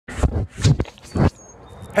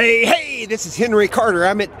Hey, this is Henry Carter.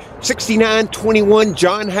 I'm at 6921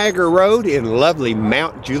 John Hager Road in lovely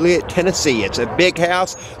Mount Juliet, Tennessee. It's a big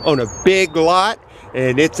house on a big lot,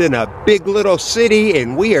 and it's in a big little city,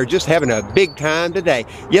 and we are just having a big time today.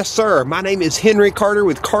 Yes, sir. My name is Henry Carter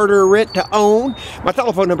with Carter Rent to Own. My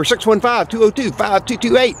telephone number is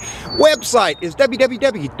 615-202-5228. Website is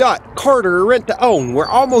www.carterrenttoown. We're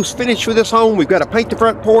almost finished with this home. We've got to paint the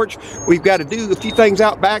front porch. We've got to do a few things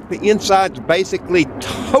out back. The inside's basically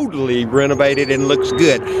totally renovated and looks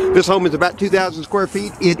good. This home is about 2,000 square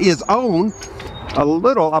feet. It is on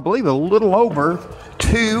I believe a little over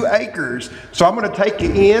 2 acres. So I'm going to take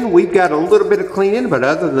you in. We've got a little bit of cleaning, but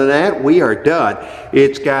other than that, we are done.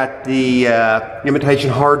 It's got the imitation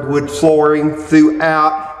hardwood flooring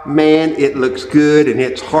throughout. Man, it looks good and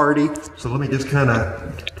it's hardy. So let me just kind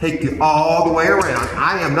of take you all the way around.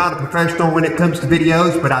 I am not a professional when it comes to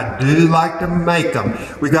videos, but I do like to make them.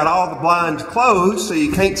 We got all the blinds closed, so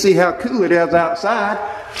you can't see how cool it is outside.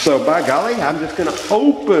 So by golly, I'm just going to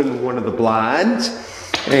open one of the blinds.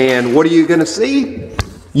 And what are you going to see?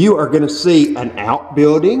 You are going to see an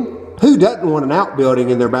outbuilding. Who doesn't want an outbuilding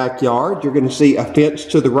in their backyard? You're going to see a fence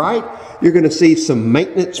to the right. You're going to see some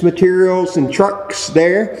maintenance materials and trucks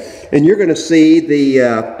there. And you're going to see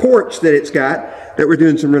the porch that it's got that we're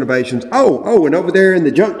doing some renovations. Oh, and over there in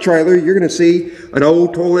the junk trailer, you're going to see an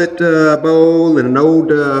old toilet bowl and an old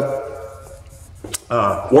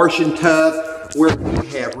washing tub where we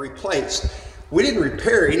have replaced. We didn't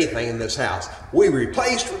repair anything in this house. We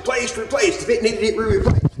replaced. If it needed it, we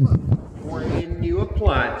replaced. Brand new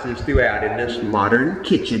appliances throughout in this modern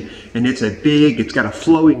kitchen. And it's got a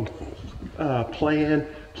flowing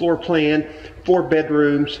floor plan, 4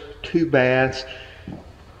 bedrooms, 2 baths,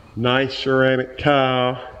 nice ceramic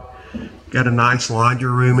tile. Got a nice laundry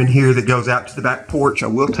room in here that goes out to the back porch. I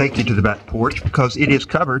will take you to the back porch because it is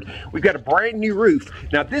covered. We've got a brand new roof.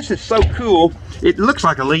 Now this is so cool. It looks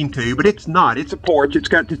like a lean-to, but it's not. It's a porch. It's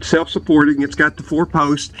got the self-supporting. It's got the 4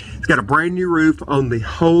 posts. It's got a brand new roof on the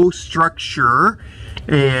whole structure.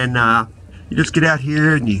 And you just get out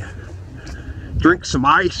here and you drink some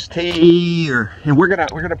iced tea, and we're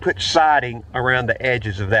gonna put siding around the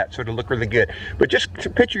edges of that so it'll look really good. But just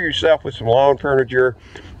picture yourself with some lawn furniture,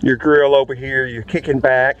 your grill over here, you're kicking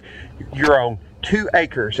back. You're on 2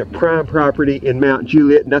 acres of prime property in Mount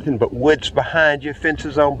Juliet, nothing but woods behind you,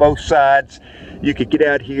 fences on both sides. You could get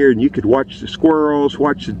out here and you could watch the squirrels,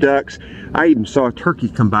 watch the ducks. I even saw a turkey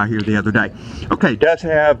come by here the other day. Okay, does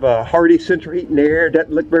have hardy central heat and air,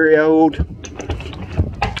 doesn't look very old.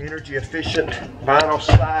 Energy efficient vinyl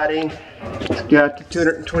siding. It's got the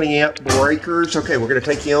 220 amp breakers. Okay, we're going to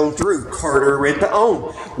take you on through Carter Rent to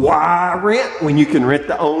Own. Why rent when you can rent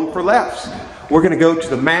to own for less? We're going to go to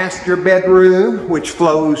the master bedroom, which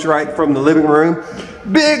flows right from the living room.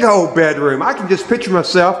 Big old bedroom. I can just picture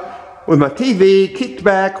myself with my TV kicked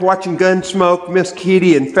back, watching Gunsmoke, Miss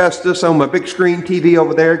Kitty and Festus on my big screen TV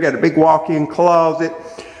over there. Got a big walk-in closet.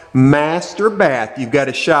 Master bath. You've got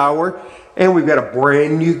a shower. And we've got a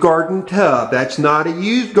brand new garden tub. That's not a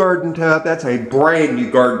used garden tub. That's a brand new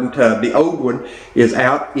garden tub. The old one is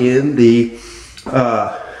out in the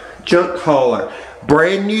junk hauler.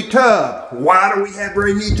 Brand new tub. Why do we have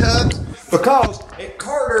brand new tubs? Because at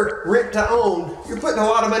Carter Rent to Own, you're putting a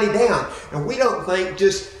lot of money down. And we don't think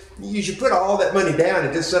just you should put all that money down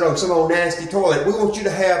and just sit on some old nasty toilet. We want you to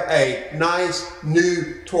have a nice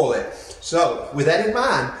new toilet. So with that in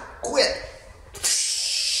mind, quit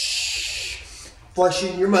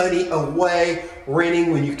flushing your money away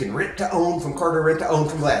renting when you can rent to own from Carter Rent to Own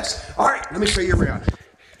from less. All right, let me show you around.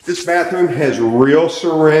 This bathroom has real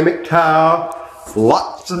ceramic tile,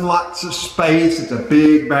 lots and lots of space. It's a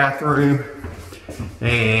big bathroom.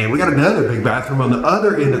 And we got another big bathroom on the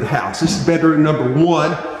other end of the house. This is bedroom number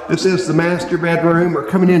 1. This is the master bedroom. We're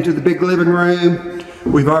coming into the big living room.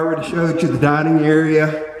 We've already showed you the dining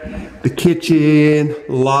area, the kitchen,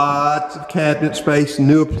 lots of cabinet space,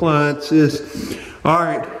 new appliances. All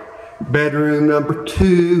right, bedroom number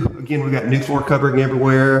 2. Again, we got new floor covering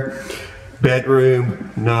everywhere.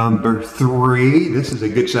 Bedroom number 3. This is a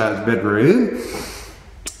good sized bedroom.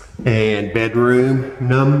 And bedroom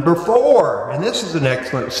number 4. And this is an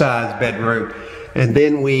excellent sized bedroom. And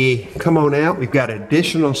then we come on out, we've got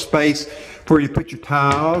additional space where you put your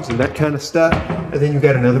tiles and that kind of stuff. And then you've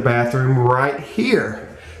got another bathroom right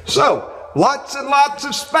here. So, lots and lots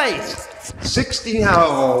of space. 60,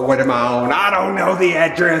 oh, what am I on? I don't know the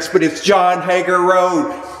address, but it's John Hager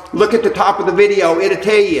Road. Look at the top of the video, it'll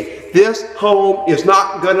tell you. This home is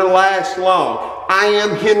not gonna last long. I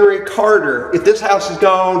am Henry Carter. If this house is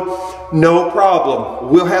gone, no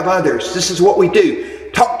problem. We'll have others. This is what we do.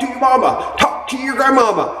 Talk to your mama, talk to your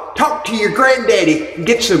grandmama, talk to your granddaddy, and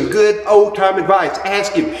get some good old-time advice.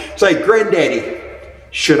 Ask him, say, Granddaddy,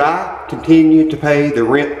 should I continue to pay the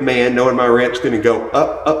rent man knowing my rent's going to go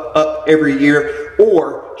up, up, up every year?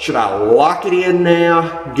 Or should I lock it in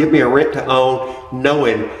now, give me a rent to own,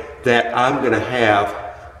 knowing that I'm going to have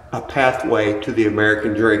a pathway to the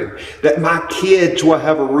American dream, that my kids will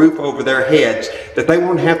have a roof over their heads, that they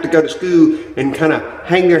won't have to go to school and kind of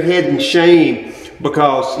hang their head in shame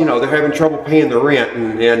because, you know, they're having trouble paying the rent,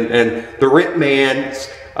 and the rent man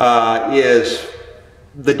is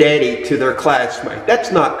the daddy to their classmate.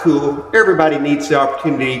 That's not cool. Everybody needs the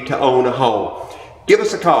opportunity to own a home. Give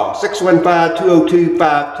us a call,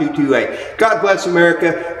 615-202-5228. God bless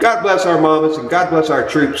America, God bless our mamas, and God bless our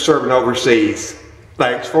troops serving overseas.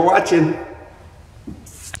 Thanks for watching.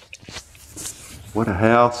 What a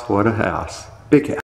house, what a house. Big house.